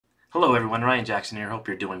Hello everyone, Ryan Jackson here. Hope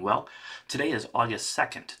you're doing well. Today is August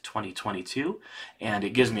 2nd, 2022, and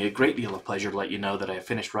it gives me a great deal of pleasure to let you know that I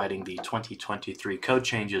finished writing the 2023 Code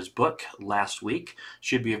Changes book last week.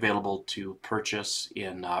 Should be available to purchase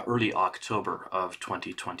in early October of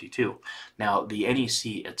 2022. Now, the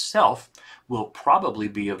NEC itself will probably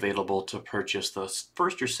be available to purchase the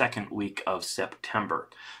first or second week of September.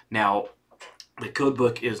 Now, the code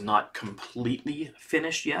book is not completely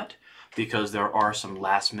finished yet, because there are some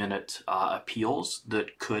last-minute appeals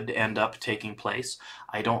that could end up taking place.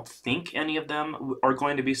 I don't think any of them are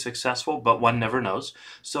going to be successful, but one never knows.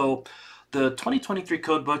 So the 2023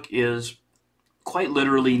 codebook is quite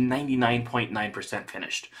literally 99.9%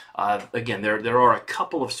 finished. Again, there are a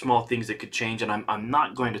couple of small things that could change, and I'm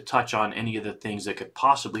not going to touch on any of the things that could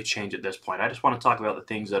possibly change at this point. I just want to talk about the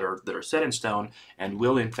things that are set in stone and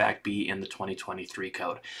will in fact be in the 2023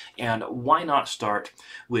 code. And why not start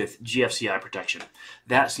with GFCI protection?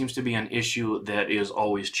 That seems to be an issue that is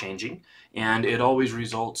always changing, and it always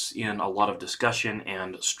results in a lot of discussion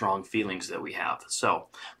and strong feelings that we have. So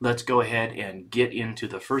let's go ahead and get into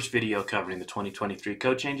the first video covering the 2023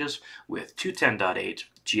 code changes with 210.8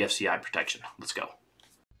 GFCI protection. Let's go.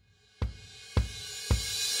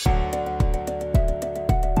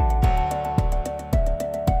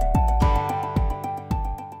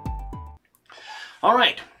 All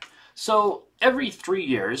right, so every 3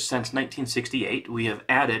 years since 1968, we have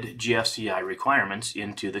added GFCI requirements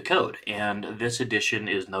into the code, and this edition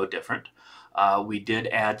is no different. We did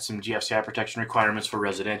add some GFCI protection requirements for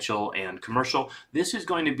residential and commercial. This is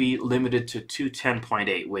going to be limited to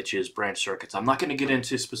 210.8, which is branch circuits. I'm not going to get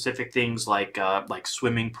into specific things like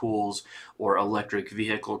swimming pools or electric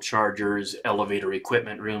vehicle chargers, elevator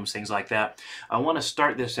equipment rooms, things like that. I want to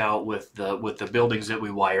start this out with the buildings that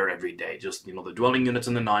we wire every day, just the dwelling units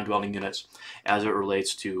and the non-dwelling units, as it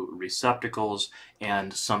relates to receptacles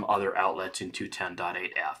and some other outlets in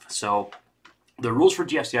 210.8F. So the rules for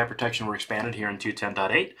GFCI protection were expanded here in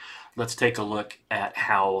 210.8. Let's take a look at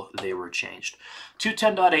how they were changed.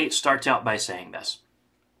 210.8 starts out by saying this: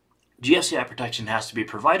 GFCI protection has to be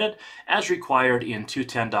provided as required in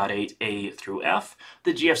 210.8 A through F.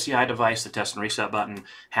 The GFCI device, the test and reset button,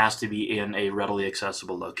 has to be in a readily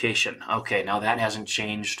accessible location. Okay, now that hasn't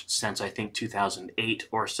changed since I think 2008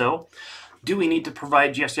 or so. Do we need to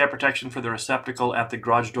provide GFCI protection for the receptacle at the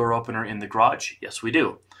garage door opener in the garage? Yes, we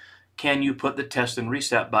do. Can you put the test and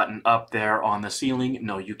reset button up there on the ceiling?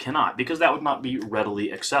 No, you cannot, because that would not be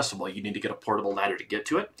readily accessible. You need to get a portable ladder to get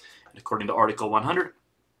to it. And according to Article 100,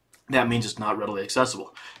 that means it's not readily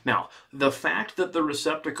accessible. Now, the fact that the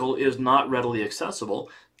receptacle is not readily accessible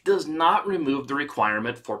does not remove the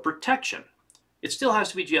requirement for protection. It still has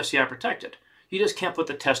to be GFCI protected. You just can't put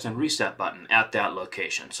the test and reset button at that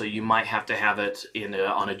location. So you might have to have it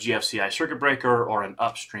on a GFCI circuit breaker or an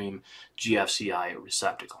upstream GFCI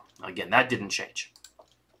receptacle. Again, that didn't change.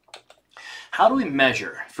 How do we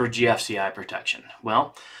measure for GFCI protection?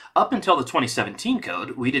 Well, up until the 2017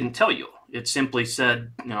 code, we didn't tell you. It simply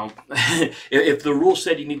said, if the rule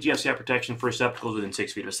said you need GFCI protection for receptacles within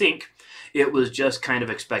 6 feet of a sink, it was just kind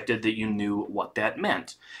of expected that you knew what that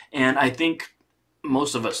meant. And I think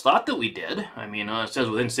most of us thought that we did. I mean, it says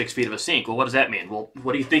within 6 feet of a sink. Well, what does that mean? Well,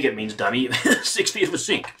 what do you think it means, dummy? 6 feet of a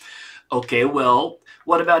sink. Okay, well,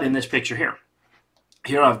 what about in this picture here?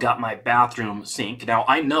 Here I've got my bathroom sink. Now,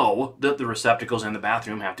 I know that the receptacles in the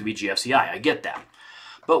bathroom have to be GFCI. I get that.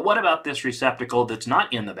 But what about this receptacle that's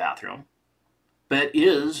not in the bathroom, but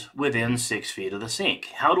is within 6 feet of the sink?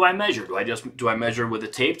 How do I measure? Do I measure with a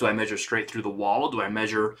tape? Do I measure straight through the wall? Do I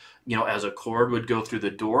measure, as a cord would go through the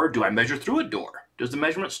door? Do I measure through a door? Does the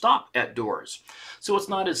measurement stop at doors? So it's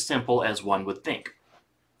not as simple as one would think.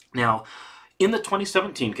 Now, in the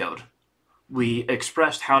 2017 code, we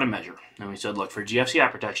expressed how to measure. And we said, look, for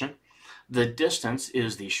GFCI protection, the distance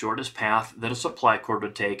is the shortest path that a supply cord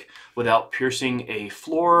would take without piercing a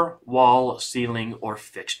floor, wall, ceiling, or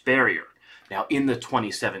fixed barrier. Now, in the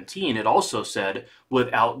 2017, it also said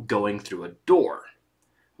without going through a door.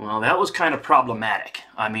 Well, that was kind of problematic.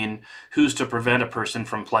 I mean, who's to prevent a person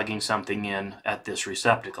from plugging something in at this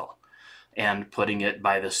receptacle and putting it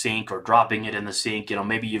by the sink or dropping it in the sink?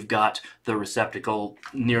 Maybe you've got the receptacle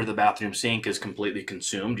near the bathroom sink is completely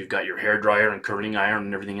consumed. You've got your hairdryer and curling iron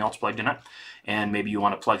and everything else plugged in it. And maybe you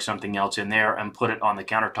want to plug something else in there and put it on the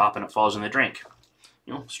countertop and it falls in the drink.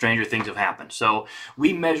 Stranger things have happened. So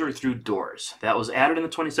we measure through doors. That was added in the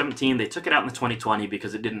 2017. They took it out in the 2020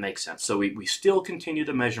 because it didn't make sense. So we still continue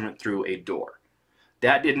the measurement through a door.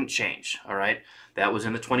 That didn't change, all right? That was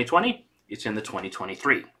in the 2020. It's in the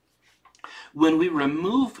 2023. When we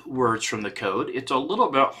remove words from the code, it's a little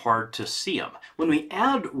bit hard to see them. When we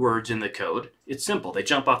add words in the code, it's simple. They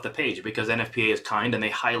jump off the page because NFPA is kind and they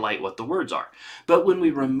highlight what the words are. But when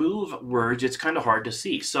we remove words, it's kind of hard to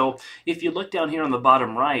see. So if you look down here on the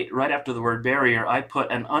bottom right after the word barrier, I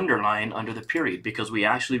put an underline under the period because we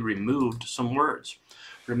actually removed some words.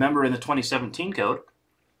 Remember in the 2017 code,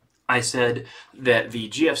 I said that the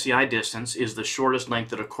GFCI distance is the shortest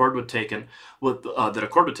length that a cord would take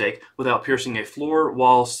without piercing a floor,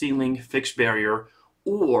 wall, ceiling, fixed barrier,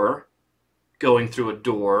 or going through a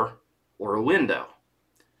door or a window.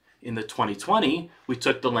 In the 2020, we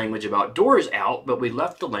took the language about doors out, but we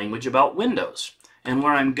left the language about windows. And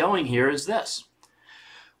where I'm going here is this.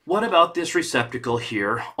 What about this receptacle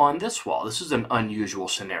here on this wall? This is an unusual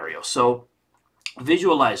scenario. So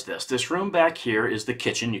visualize this. This room back here is the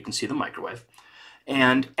kitchen. You can see the microwave.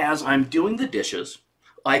 And as I'm doing the dishes,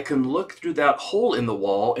 I can look through that hole in the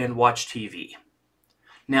wall and watch TV.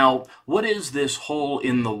 Now, what is this hole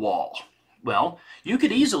in the wall? Well, you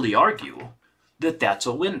could easily argue that that's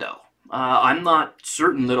a window. I'm not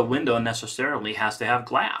certain that a window necessarily has to have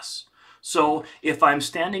glass. So if I'm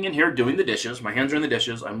standing in here doing the dishes, my hands are in the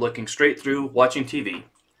dishes, I'm looking straight through watching TV,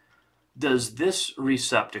 does this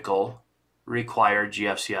receptacle require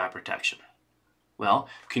GFCI protection? Well,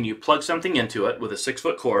 can you plug something into it with a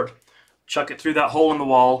 6-foot cord, chuck it through that hole in the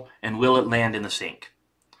wall, and will it land in the sink?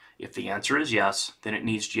 If the answer is yes, then it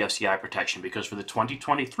needs GFCI protection because for the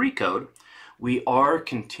 2023 code, we are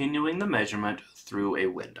continuing the measurement through a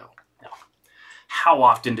window. Now, how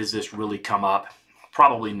often does this really come up?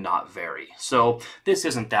 Probably not very. So this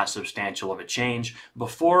isn't that substantial of a change.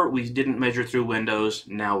 Before we didn't measure through windows,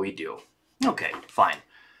 now we do. Okay, fine.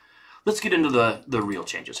 Let's get into the real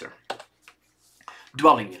changes here.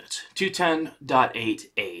 Dwelling units,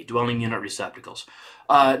 210.8a, dwelling unit receptacles.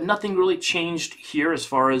 Nothing really changed here as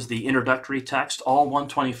far as the introductory text. All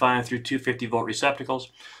 125 through 250 volt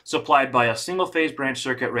receptacles supplied by a single phase branch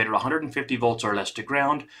circuit rated 150 volts or less to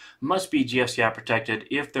ground must be GFCI protected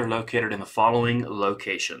if they're located in the following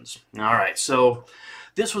locations. All right, so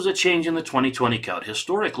this was a change in the 2020 code.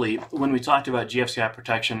 Historically, when we talked about GFCI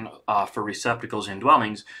protection for receptacles in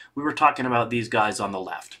dwellings, we were talking about these guys on the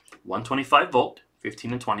left. 125 volt,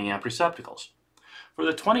 15 and 20 amp receptacles. For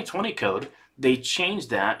the 2020 code, they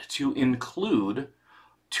changed that to include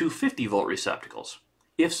 250 volt receptacles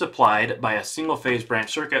if supplied by a single phase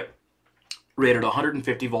branch circuit rated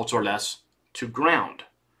 150 volts or less to ground.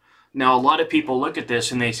 Now, a lot of people look at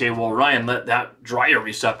this and they say, well, Ryan, that dryer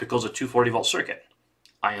receptacle is a 240 volt circuit.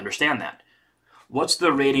 I understand that. What's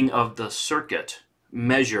the rating of the circuit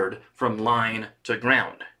measured from line to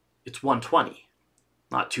ground? It's 120,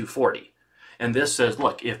 not 240. And this says,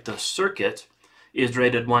 look, if the circuit is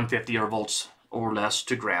rated 150 volts or less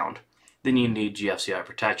to ground, then you need GFCI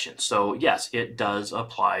protection. So yes, it does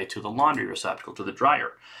apply to the laundry receptacle, to the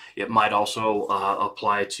dryer. It might also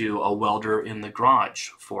apply to a welder in the garage,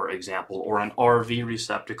 for example, or an RV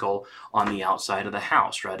receptacle on the outside of the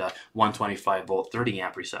house, right? A 125 volt, 30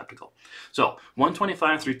 amp receptacle. So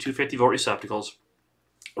 125 through 250 volt receptacles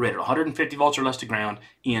rated 150 volts or less to ground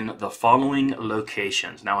in the following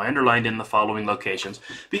locations. Now I underlined in the following locations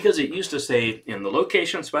because it used to say in the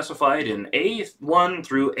location specified in A1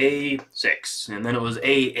 through A6, and then it was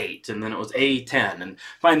A8, and then it was A10, and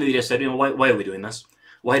finally they just said, you know, why are we doing this?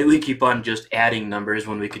 Why do we keep on just adding numbers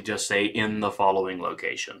when we could just say in the following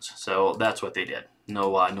locations? So that's what they did.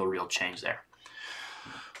 No real change there.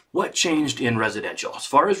 What changed in residential? As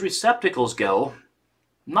far as receptacles go,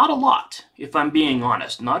 not a lot, if I'm being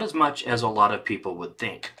honest. Not as much as a lot of people would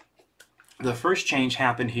think. The first change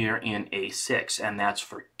happened here in A6, and that's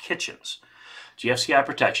for kitchens. GFCI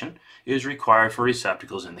protection is required for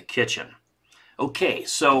receptacles in the kitchen. Okay,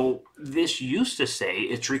 so this used to say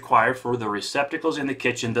it's required for the receptacles in the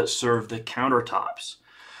kitchen that serve the countertops.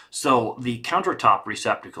 So the countertop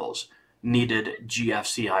receptacles needed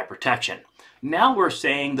GFCI protection. Now we're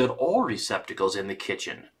saying that all receptacles in the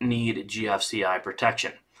kitchen need GFCI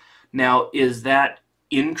protection. Now, is that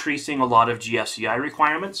increasing a lot of GFCI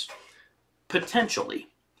requirements? Potentially.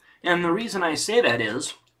 And the reason I say that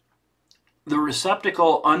is the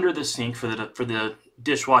receptacle under the sink for the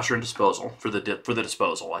dishwasher and disposal, for the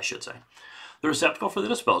disposal, I should say. The receptacle for the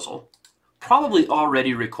disposal probably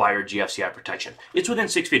already required GFCI protection. It's within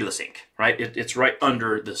 6 feet of the sink, right? It's right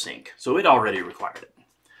under the sink, so it already required it.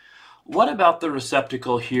 What about the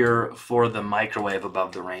receptacle here for the microwave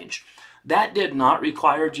above the range? That did not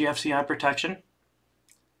require GFCI protection,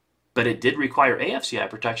 but it did require AFCI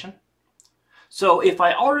protection. So if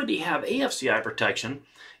I already have AFCI protection,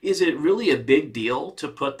 is it really a big deal to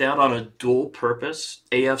put that on a dual purpose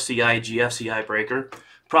AFCI, GFCI breaker?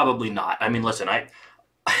 Probably not. I mean, listen,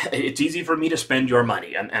 it's easy for me to spend your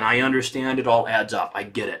money, and I understand it all adds up. I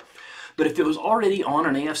get it. But if it was already on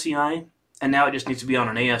an AFCI, and now it just needs to be on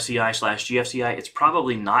an AFCI/GFCI, it's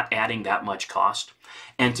probably not adding that much cost.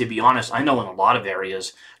 And to be honest, I know in a lot of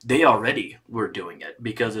areas, they already were doing it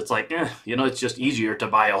because it's like, it's just easier to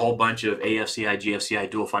buy a whole bunch of AFCI, GFCI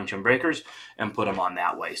dual function breakers and put them on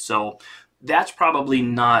that way. So that's probably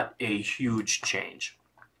not a huge change.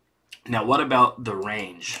 Now, what about the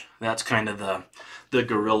range? That's kind of the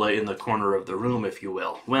gorilla in the corner of the room, if you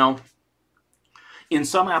will. Well, in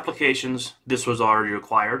some applications, this was already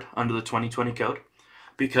required under the 2020 code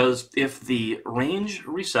because if the range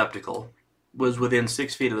receptacle was within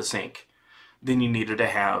 6 feet of the sink, then you needed to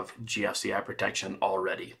have GFCI protection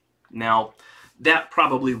already. Now, that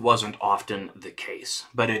probably wasn't often the case,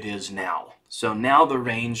 but it is now. So now the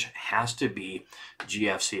range has to be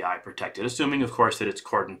GFCI protected, assuming, of course, that it's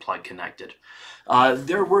cord and plug connected.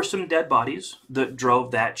 There were some dead bodies that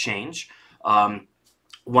drove that change.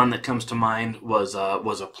 One that comes to mind was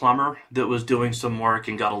a plumber that was doing some work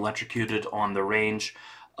and got electrocuted on the range.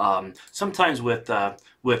 Sometimes with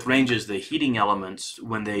ranges, the heating elements,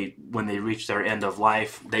 when they reach their end of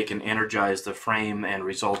life, they can energize the frame and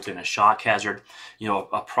result in a shock hazard.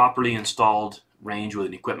 A properly installed range with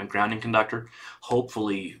an equipment grounding conductor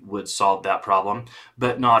hopefully would solve that problem,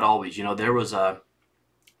 but not always. There was a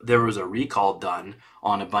recall done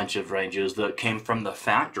on a bunch of ranges that came from the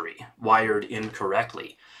factory, wired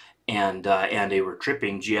incorrectly, and they were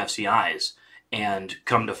tripping GFCIs. And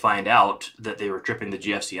come to find out that they were tripping the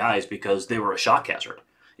GFCIs because they were a shock hazard.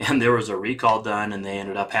 And there was a recall done, and they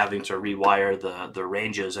ended up having to rewire the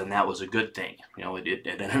ranges, and that was a good thing. It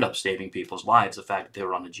ended up saving people's lives, the fact that they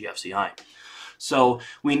were on the GFCI. So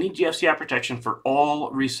we need GFCI protection for all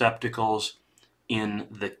receptacles in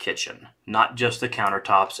the kitchen, not just the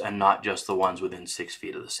countertops and not just the ones within 6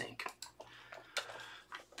 feet of the sink.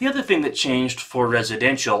 The other thing that changed for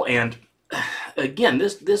residential, and again,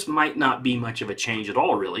 this might not be much of a change at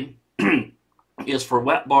all, really, is for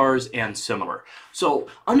wet bars and similar. So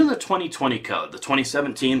under the 2020 code, the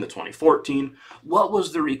 2017, the 2014, what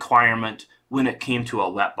was the requirement when it came to a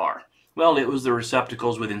wet bar? Well, it was the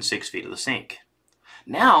receptacles within 6 feet of the sink.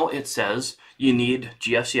 Now it says you need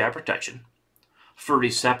GFCI protection for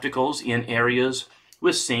receptacles in areas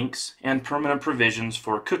with sinks and permanent provisions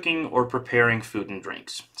for cooking or preparing food and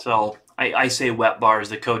drinks. So I say wet bars,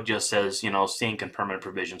 the code just says, sink and permanent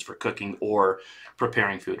provisions for cooking or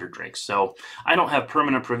preparing food or drinks. So I don't have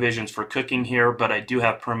permanent provisions for cooking here, but I do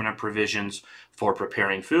have permanent provisions for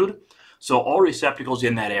preparing food. So all receptacles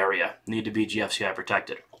in that area need to be GFCI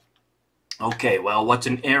protected. Okay, well, what's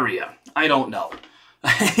an area? I don't know.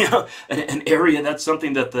 An area, that's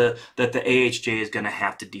something that the AHJ is going to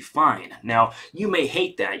have to define. Now, you may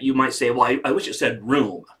hate that. You might say, well, I wish it said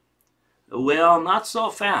room. Well, not so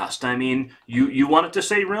fast. I mean, you want it to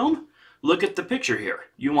say room? Look at the picture here.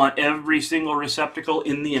 You want every single receptacle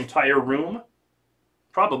in the entire room?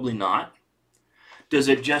 Probably not. Does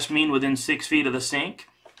it just mean within 6 feet of the sink?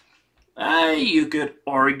 You could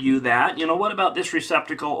argue that. What about this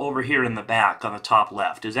receptacle over here in the back on the top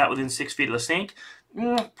left? Is that within 6 feet of the sink?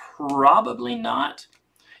 Probably not.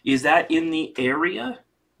 Is that in the area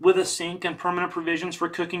with a sink and permanent provisions for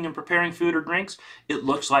cooking and preparing food or drinks? It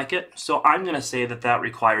looks like it. So I'm going to say that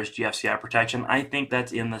requires GFCI protection. I think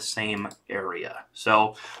that's in the same area.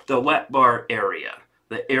 So the wet bar area,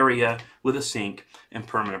 the area with a sink and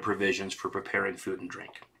permanent provisions for preparing food and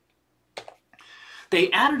drink. They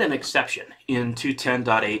added an exception in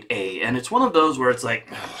 210.8a, and it's one of those where it's like,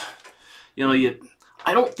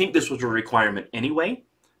 I don't think this was a requirement anyway,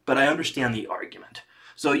 but I understand the argument.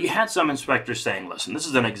 So you had some inspectors saying, listen, this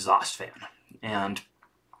is an exhaust fan. And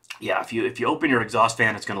yeah, if you open your exhaust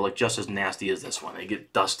fan, it's going to look just as nasty as this one. They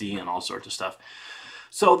get dusty and all sorts of stuff.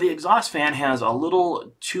 So the exhaust fan has a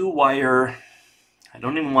little 2-wire, I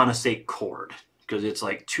don't even want to say cord, because it's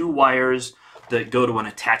like 2 wires that go to an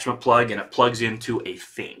attachment plug, and it plugs into a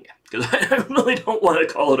thing. Because I really don't want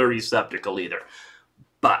to call it a receptacle either.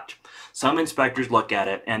 But some inspectors look at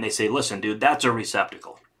it and they say, listen, dude, that's a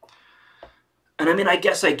receptacle. And I mean, I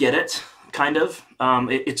guess I get it, kind of.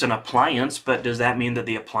 It's an appliance, but does that mean that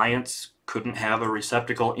the appliance couldn't have a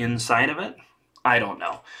receptacle inside of it? I don't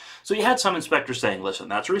know. So you had some inspectors saying, listen,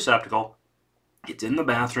 that's a receptacle. It's in the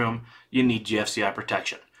bathroom. You need GFCI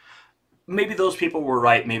protection. Maybe those people were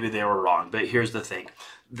right, maybe they were wrong, but here's the thing.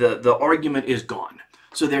 The argument is gone.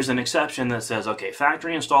 So there's an exception that says, okay,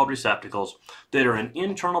 factory installed receptacles that are an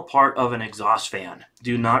internal part of an exhaust fan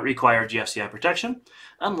do not require GFCI protection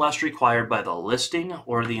unless required by the listing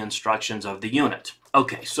or the instructions of the unit.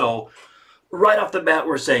 Okay, so Right off the bat,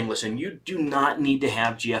 we're saying, listen, you do not need to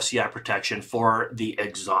have GFCI protection for the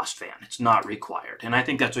exhaust fan. It's not required. And I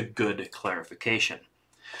think that's a good clarification.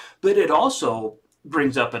 But it also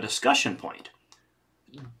brings up a discussion point.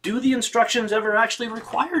 Do the instructions ever actually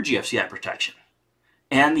require GFCI protection?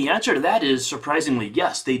 And the answer to that is, surprisingly,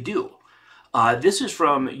 yes, they do. This is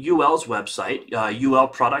from UL's website, UL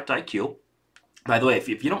Product IQ. By the way, if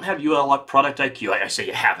you don't have UL Product IQ, I say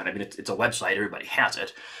you haven't. I mean, it's a website. Everybody has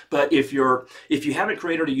it. But if you haven't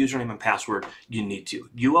created a username and password, you need to.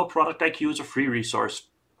 UL Product IQ is a free resource,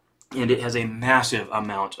 and it has a massive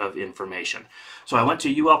amount of information. So I went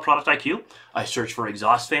to UL Product IQ, I searched for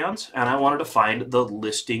exhaust fans, and I wanted to find the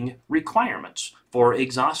listing requirements for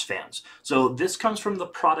exhaust fans. So this comes from the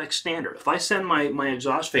product standard. If I send my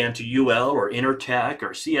exhaust fan to UL or Intertech or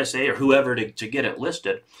CSA or whoever to get it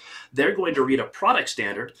listed, they're going to read a product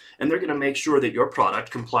standard, and they're going to make sure that your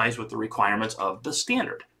product complies with the requirements of the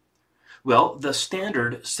standard. Well, the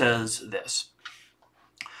standard says this: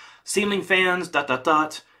 ceiling fans, ...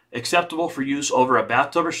 acceptable for use over a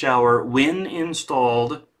bathtub or shower when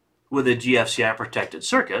installed with a GFCI protected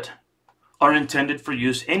circuit, are intended for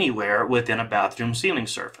use anywhere within a bathroom ceiling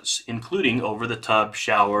surface, including over the tub,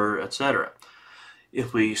 shower, etc.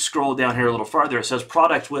 If we scroll down here a little farther, it says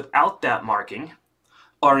products without that marking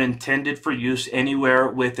are intended for use anywhere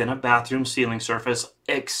within a bathroom ceiling surface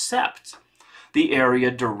except the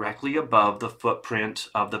area directly above the footprint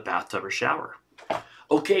of the bathtub or shower.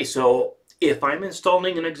 Okay, so if I'm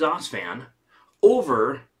installing an exhaust fan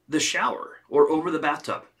over the shower or over the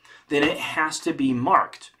bathtub, then it has to be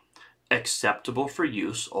marked acceptable for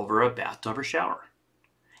use over a bathtub or shower.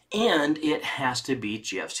 And it has to be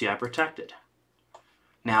GFCI protected.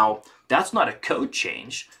 Now, that's not a code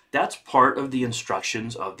change. That's part of the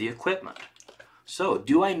instructions of the equipment. So,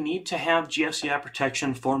 do I need to have GFCI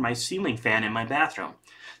protection for my ceiling fan in my bathroom?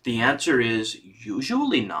 The answer is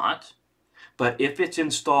usually not. But if it's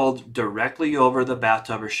installed directly over the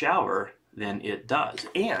bathtub or shower, then it does.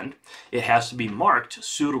 And it has to be marked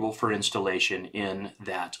suitable for installation in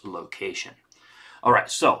that location. All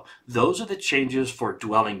right, so those are the changes for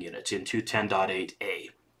dwelling units in 210.8a.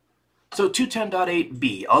 So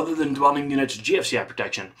 210.8b, other than dwelling units GFCI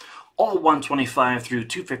protection, all 125 through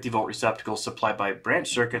 250 volt receptacles supplied by branch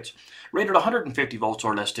circuits rated 150 volts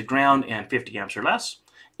or less to ground and 50 amps or less,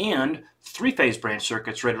 and three-phase branch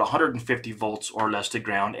circuits rated 150 volts or less to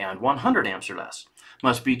ground and 100 amps or less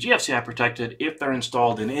must be GFCI protected if they're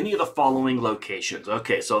installed in any of the following locations.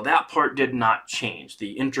 Okay, so that part did not change.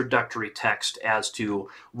 The introductory text as to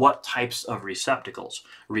what types of receptacles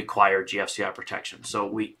require GFCI protection. So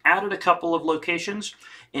we added a couple of locations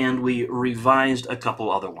and we revised a couple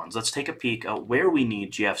other ones. Let's take a peek at where we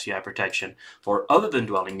need GFCI protection for other than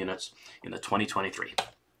dwelling units in the 2023.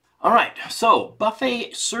 All right, so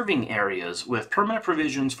buffet serving areas with permanent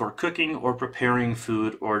provisions for cooking or preparing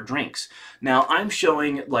food or drinks. Now I'm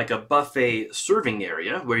showing like a buffet serving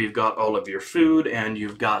area where you've got all of your food and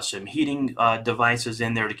you've got some heating devices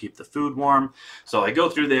in there to keep the food warm. So I go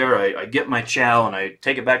through there, I get my chow and I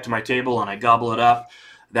take it back to my table and I gobble it up.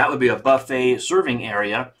 That would be a buffet serving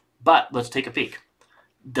area, but let's take a peek.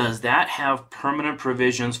 Does that have permanent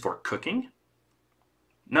provisions for cooking?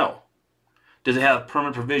 No. Does it have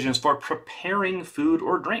permanent provisions for preparing food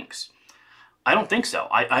or drinks? I don't think so.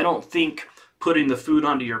 I don't think putting the food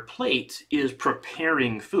onto your plate is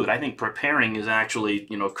preparing food. I think preparing is actually,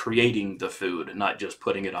 creating the food, not just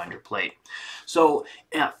putting it on your plate. So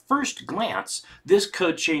at first glance, this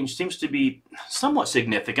code change seems to be somewhat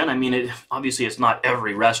significant. I mean, obviously it's not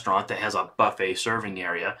every restaurant that has a buffet serving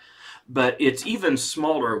area, but it's even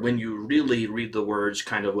smaller when you really read the words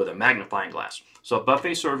kind of with a magnifying glass. So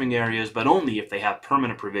buffet serving areas, but only if they have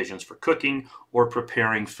permanent provisions for cooking or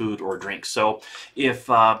preparing food or drinks. So if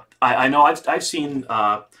I know I've seen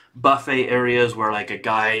buffet areas where like a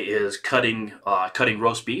guy is cutting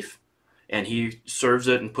roast beef and he serves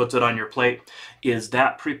it and puts it on your plate. Is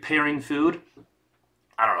that preparing food?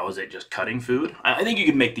 I don't know. Is it just cutting food? I think you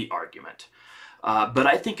can make the argument. But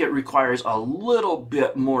I think it requires a little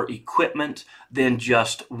bit more equipment than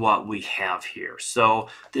just what we have here. So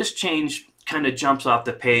this change kind of jumps off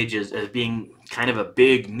the page as being kind of a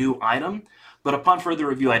big new item, but upon further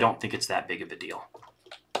review, I don't think it's that big of a deal.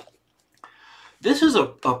 This is a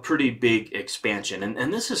pretty big expansion,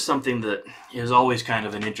 and this is something that is always kind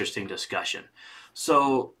of an interesting discussion.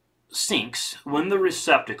 So sinks, when the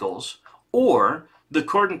receptacles or the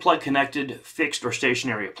cord and plug connected fixed or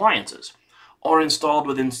stationary appliances are installed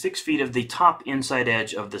within 6 feet of the top inside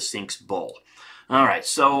edge of the sink's bowl. All right,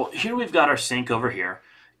 so here we've got our sink over here,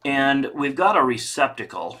 and we've got a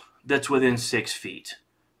receptacle that's within 6 feet.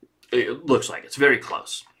 It looks like it's very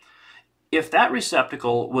close. if that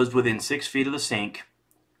receptacle was within 6 feet of the sink,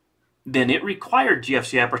 then it required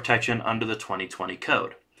GFCI protection under the 2020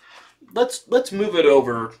 code. Let's move it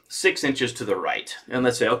over 6 inches to the right, and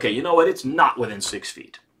let's say, okay, you know what, it's not within 6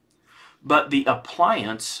 feet. But the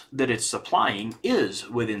appliance that it's supplying is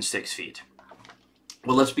within 6 feet.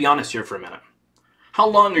 Well, let's be honest here for a minute. How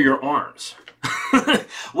long are your arms?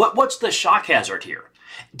 What's the shock hazard here?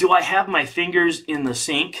 Do I have my fingers in the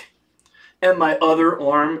sink and my other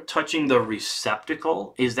arm touching the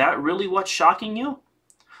receptacle? Is that really what's shocking you?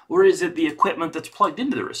 Or is it the equipment that's plugged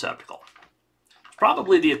into the receptacle?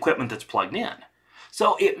 Probably the equipment that's plugged in.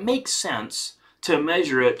 So it makes sense to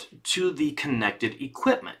measure it to the connected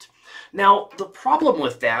equipment. Now, the problem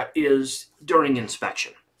with that is during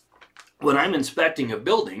inspection. When I'm inspecting a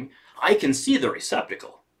building, I can see the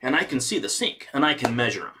receptacle, and I can see the sink, and I can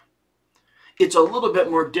measure them. It's a little bit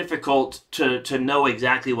more difficult to know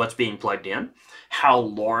exactly what's being plugged in, how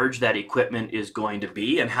large that equipment is going to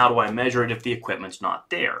be, and how do I measure it if the equipment's not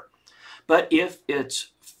there. But if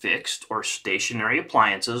it's fixed or stationary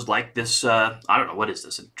appliances like this, I don't know, what is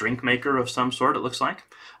this, a drink maker of some sort it looks like?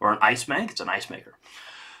 Or an ice make? It's an ice maker.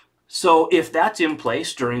 So if that's in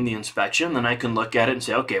place during the inspection, then I can look at it and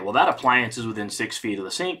say, okay, well that appliance is within 6 feet of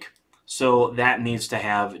the sink, so that needs to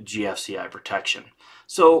have GFCI protection.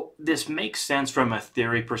 So this makes sense from a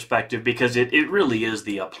theory perspective because it really is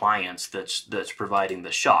the appliance that's providing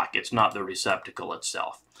the shock. It's not the receptacle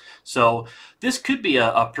itself. So this could be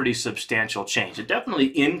a pretty substantial change. It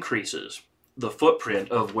definitely increases the footprint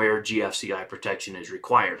of where GFCI protection is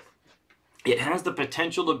required. It has the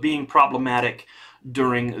potential of being problematic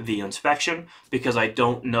during the inspection because I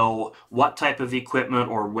don't know what type of equipment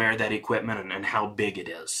or where that equipment and how big it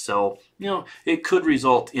is. So, you know, it could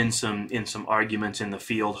result in some arguments in the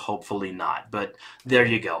field, hopefully not. But there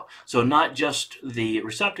you go. So not just the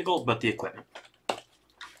receptacle, but the equipment.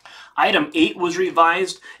 Item 8 was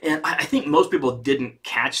revised, and I think most people didn't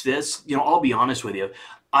catch this. You know, I'll be honest with you.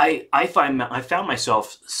 I found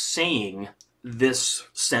myself saying this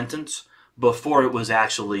sentence before it was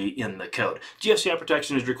actually in the code. GFCI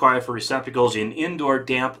protection is required for receptacles in indoor,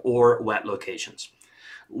 damp, or wet locations.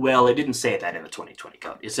 Well, it didn't say that in the 2020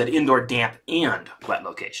 code. It said indoor, damp, and wet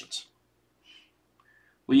locations.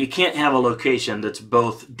 Well, you can't have a location that's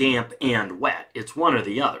both damp and wet. It's one or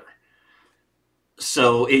the other.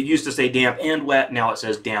 So it used to say damp and wet. Now it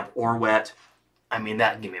says damp or wet. I mean,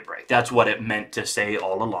 that give me a break. That's what it meant to say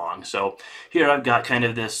all along. So here I've got kind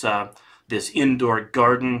of this, this indoor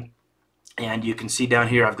garden. And you can see down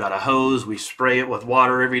here I've got a hose. We spray it with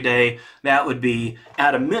water every day. That would be,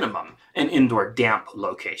 at a minimum, an indoor damp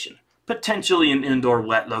location. Potentially an indoor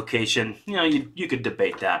wet location. You know, you could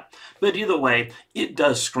debate that. But either way, it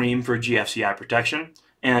does scream for GFCI protection,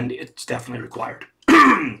 and it's definitely required.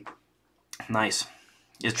 Nice.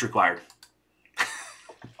 It's required.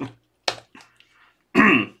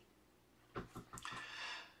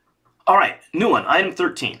 All right, new one, item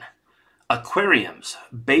 13. Aquariums,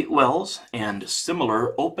 bait wells, and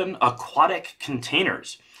similar open aquatic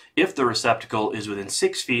containers if the receptacle is within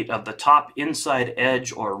 6 feet of the top inside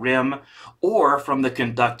edge or rim or from the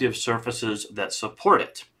conductive surfaces that support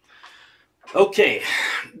it. Okay,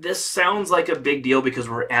 this sounds like a big deal because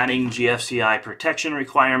we're adding GFCI protection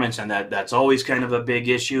requirements, and that's always kind of a big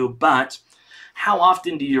issue, but how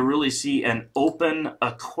often do you really see an open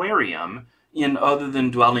aquarium in other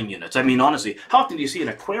than dwelling units? I mean, honestly, how often do you see an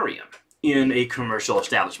aquarium in a commercial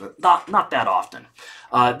establishment? Not that often.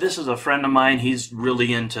 This is a friend of mine. He's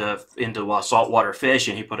really into saltwater fish,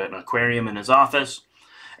 and he put an aquarium in his office,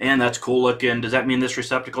 and that's cool looking. Does that mean this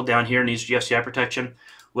receptacle down here needs GFCI protection?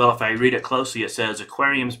 Well, if I read it closely, it says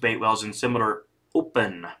aquariums, bait wells, and similar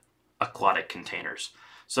open aquatic containers.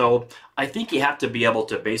 So I think you have to be able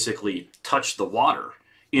to basically touch the water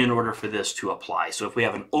in order for this to apply. So if we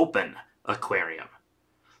have an open aquarium,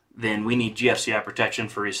 then we need GFCI protection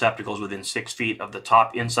for receptacles within 6 feet of the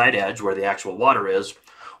top inside edge where the actual water is,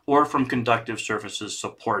 or from conductive surfaces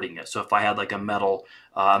supporting it. So if I had like a metal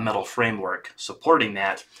framework supporting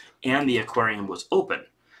that and the aquarium was open,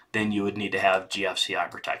 then you would need to have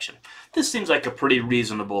GFCI protection. This seems like a pretty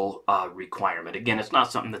reasonable requirement. Again, it's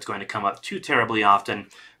not something that's going to come up too terribly often,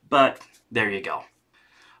 but there you go.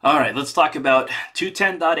 All right, let's talk about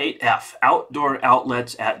 210.8F, outdoor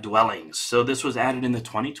outlets at dwellings. So this was added in the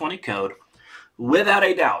 2020 code. Without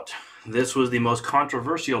a doubt, this was the most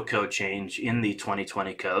controversial code change in the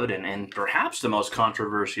 2020 code, and perhaps the most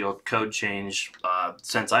controversial code change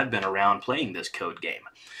since I've been around playing this code game.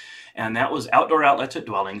 And that was outdoor outlets at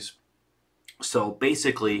dwellings. So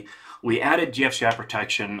basically, we added GFCI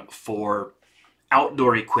protection for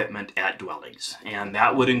outdoor equipment at dwellings, and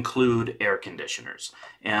that would include air conditioners.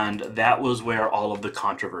 And that was where all of the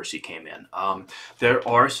controversy came in. There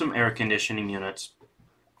are some air conditioning units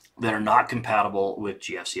that are not compatible with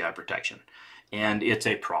GFCI protection, and it's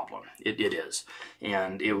a problem. It is,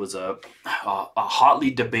 and it was a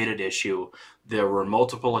hotly debated issue. There were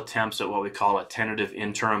multiple attempts at what we call a tentative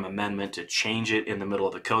interim amendment to change it in the middle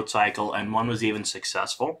of the code cycle, and one was even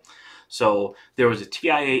successful. So there was a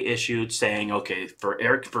TIA issued saying, okay,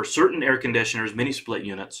 for certain air conditioners, mini split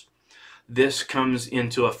units, this comes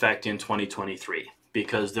into effect in 2023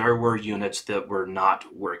 because there were units that were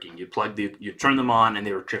not working. You turn them on and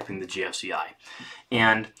they were tripping the GFCI.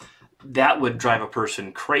 And that would drive a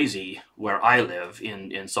person crazy where I live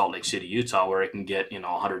in Salt Lake City, Utah, where it can get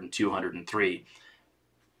 102, 103.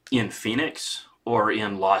 In Phoenix or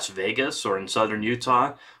in Las Vegas or in southern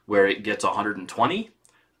Utah where it gets 120,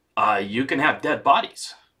 you can have dead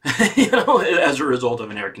bodies as a result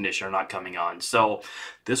of an air conditioner not coming on. So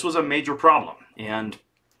this was a major problem, and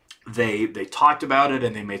they talked about it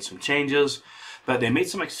and they made some changes, but they made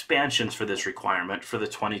some expansions for this requirement for the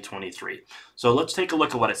 2023. So let's take a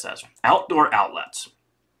look at what it says. Outdoor outlets,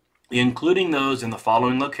 including those in the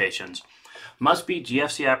following locations, must be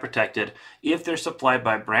GFCI protected if they're supplied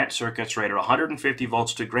by branch circuits rated 150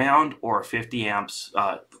 volts to ground or 50 amps,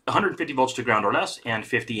 150 volts to ground or less, and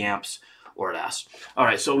 50 amps or less. All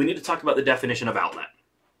right, so we need to talk about the definition of outlet.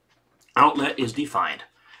 Outlet is defined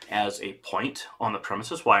as a point on the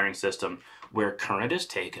premises wiring system where current is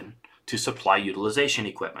taken to supply utilization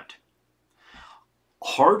equipment.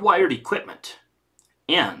 Hardwired equipment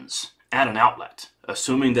ends at an outlet,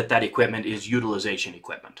 assuming that that equipment is utilization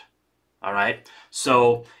equipment. All right,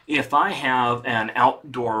 so if I have an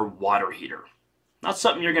outdoor water heater, not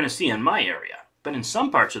something you're going to see in my area, but in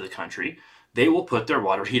some parts of the country, they will put their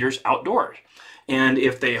water heaters outdoors. And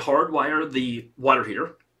if they hardwire the water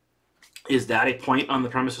heater, is that a point on the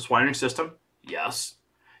premises wiring system? Yes.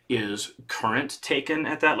 Is current taken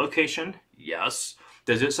at that location? Yes.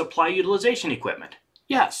 Does it supply utilization equipment?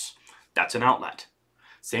 Yes. That's an outlet.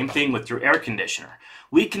 Same thing with your air conditioner.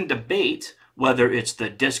 We can debate whether it's the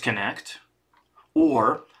disconnect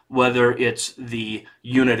or whether it's the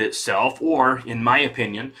unit itself, or in my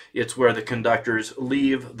opinion, it's where the conductors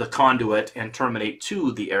leave the conduit and terminate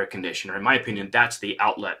to the air conditioner. In my opinion, that's the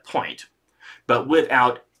outlet point. But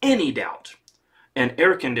without any doubt, an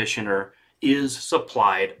air conditioner is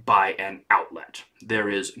supplied by an outlet. There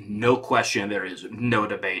is no question, there is no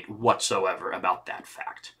debate whatsoever about that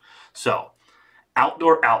fact. So,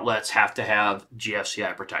 outdoor outlets have to have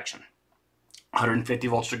GFCI protection. 150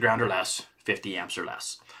 volts to ground or less, 50 amps or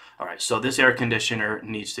less. All right, so this air conditioner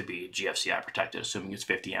needs to be GFCI protected, assuming it's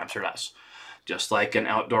 50 amps or less. Just like an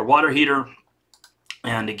outdoor water heater,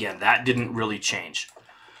 and again, that didn't really change.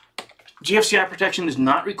 GFCI protection is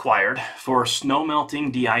not required for snow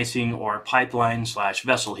melting, de-icing, or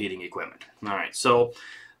pipeline/vessel heating equipment. All right, so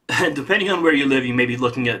depending on where you live, you may be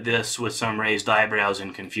looking at this with some raised eyebrows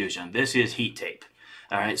and confusion. This is heat tape.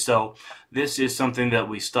 All right, so this is something that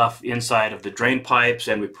we stuff inside of the drain pipes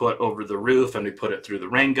and we put over the roof and we put it through the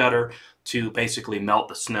rain gutter to basically melt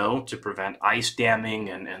the snow to prevent ice damming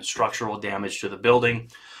and structural damage to the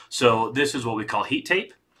building. So this is what we call heat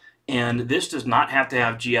tape. And this does not have to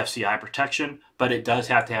have GFCI protection, but it does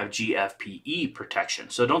have to have GFPE protection.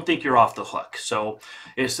 So don't think you're off the hook. So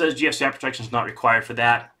it says GFCI protection is not required for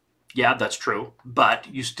that. Yeah, that's true, but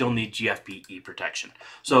you still need GFPE protection.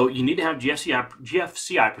 So you need to have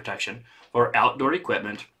GFCI protection for outdoor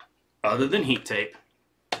equipment other than heat tape.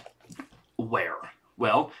 Where?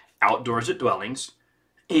 Well, outdoors at dwellings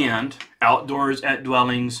and outdoors at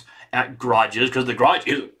dwellings at garages, because the garage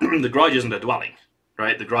isn't a dwelling.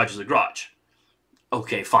 Right? The garage is a garage.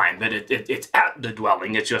 Okay, fine, but it's at the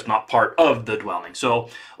dwelling. It's just not part of the dwelling. So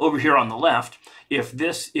over here on the left, if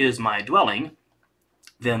this is my dwelling,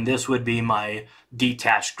 then this would be my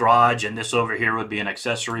detached garage, and this over here would be an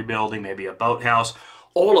accessory building, maybe a boathouse.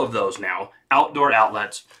 All of those now, outdoor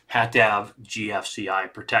outlets, had to have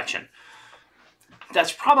GFCI protection.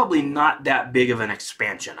 That's probably not that big of an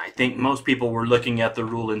expansion. I think most people were looking at the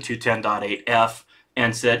rule in 210.8F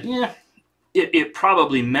and said, yeah, it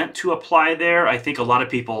probably meant to apply there. I think a lot of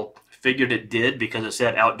people figured it did because it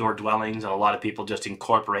said outdoor dwellings, and a lot of people just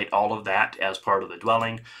incorporate all of that as part of the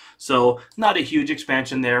dwelling. So not a huge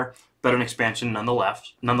expansion there, but an expansion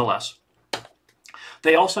nonetheless.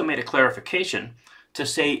 They also made a clarification to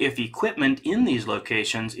say if equipment in these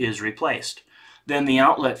locations is replaced, then the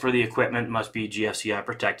outlet for the equipment must be GFCI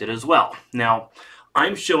protected as well. Now,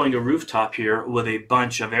 I'm showing a rooftop here with a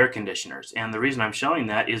bunch of air conditioners, and the reason I'm showing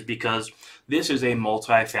that is because this is a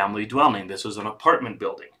multi-family dwelling. This is an apartment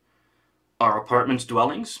building. Are apartments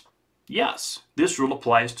dwellings? Yes, this rule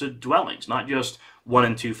applies to dwellings, not just 1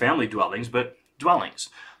 and 2 family dwellings, but dwellings.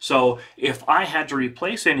 So if I had to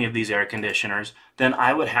replace any of these air conditioners, then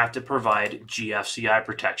I would have to provide GFCI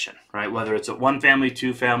protection, right? Whether it's a 1 family,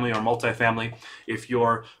 2 family, or multifamily, if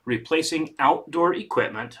you're replacing outdoor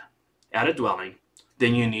equipment at a dwelling,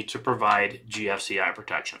 then you need to provide GFCI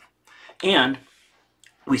protection. And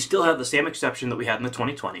we still have the same exception that we had in the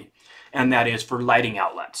 2020, and that is for lighting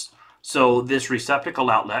outlets. So this receptacle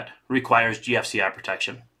outlet requires GFCI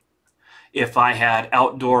protection. If I had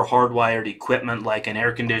outdoor hardwired equipment like an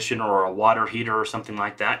air conditioner or a water heater or something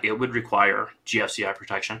like that, it would require GFCI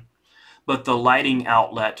protection. But the lighting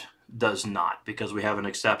outlet does not, because we have an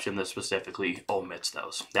exception that specifically omits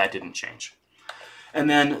those. That didn't change. And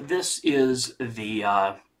then this is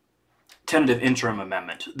the tentative interim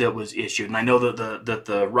amendment that was issued. And I know that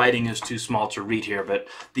the writing is too small to read here, but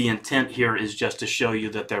the intent here is just to show you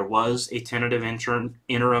that there was a tentative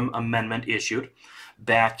interim amendment issued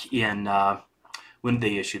back in, when did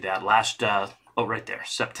they issue that? Last, oh, right there,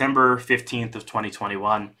 September 15th of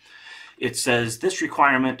 2021. It says this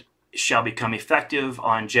requirement shall become effective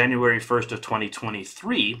on January 1st of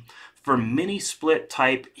 2023 for mini-split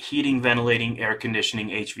type heating, ventilating, air conditioning,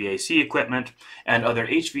 HVAC equipment, and other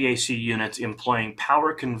HVAC units employing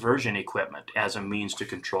power conversion equipment as a means to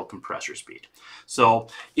control compressor speed. So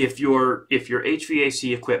if your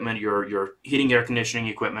HVAC equipment, your heating, air conditioning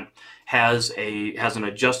equipment has an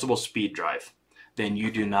adjustable speed drive, then you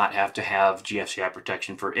do not have to have GFCI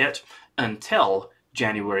protection for it until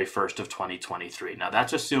January 1st of 2023. Now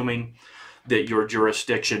that's assuming that your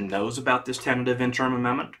jurisdiction knows about this tentative interim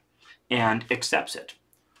amendment and accepts it.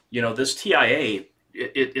 You know, this TIA,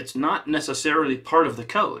 it's not necessarily part of the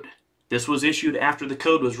code. This was issued after the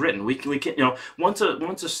code was written. We can, you know, once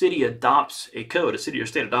a city adopts a code, a city or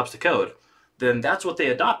state adopts the code, then that's what they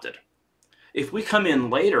adopted. If we come in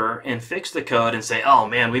later and fix the code and say, oh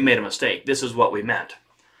man, we made a mistake, this is what we meant,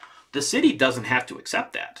 the city doesn't have to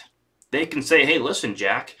accept that. They can say, hey, listen,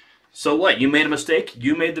 Jack, so what? You made a mistake,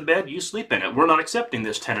 you made the bed, you sleep in it. We're not accepting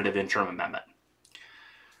this tentative interim amendment.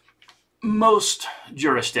 Most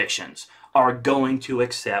jurisdictions are going to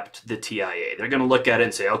accept the TIA. They're going to look at it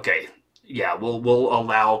and say, okay, yeah, we'll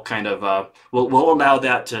allow kind of we'll allow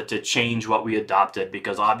that to change what we adopted,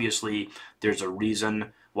 because obviously there's a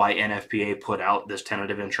reason why NFPA put out this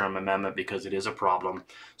tentative interim amendment, because it is a problem.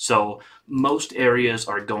 So most areas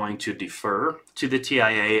are going to defer to the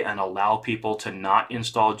TIA and allow people to not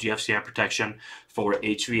install GFCI protection for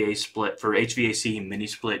HVAC mini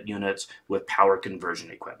split units with power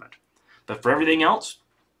conversion equipment. But for everything else,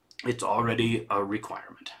 it's already a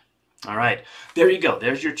requirement. All right, there you go.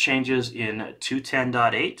 There's your changes in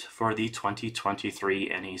 210.8 for the 2023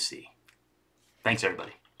 NEC. Thanks,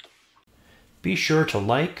 everybody. Be sure to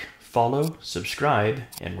like, follow, subscribe,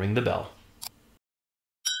 and ring the bell.